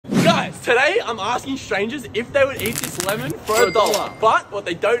Today I'm asking strangers if they would eat this lemon for $1. But what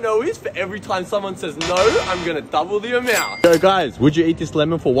they don't know is, for every time someone says no, I'm gonna double the amount. Yo guys, would you eat this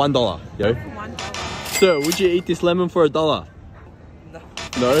lemon for $1? Yo. $1. Sir, would you eat this lemon for $1? No.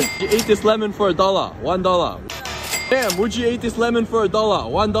 No? Would you eat this lemon for $1? $1. Damn, would you eat this lemon for $1?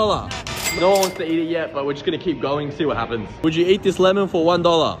 $1. No one wants to eat it yet, but we're just gonna keep going, see what happens. Would you eat this lemon for $1?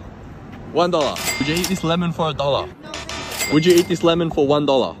 $1. Would you eat this lemon for $1? No. Would you eat this lemon for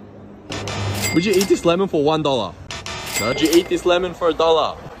 $1? Would you eat this lemon for $1? No. Would you eat this lemon for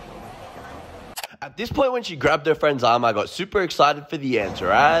 $1? At this point, when she grabbed her friend's arm, I got super excited for the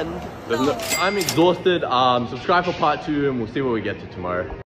answer, and I'm exhausted. Subscribe for part 2, and we'll see what we get to tomorrow.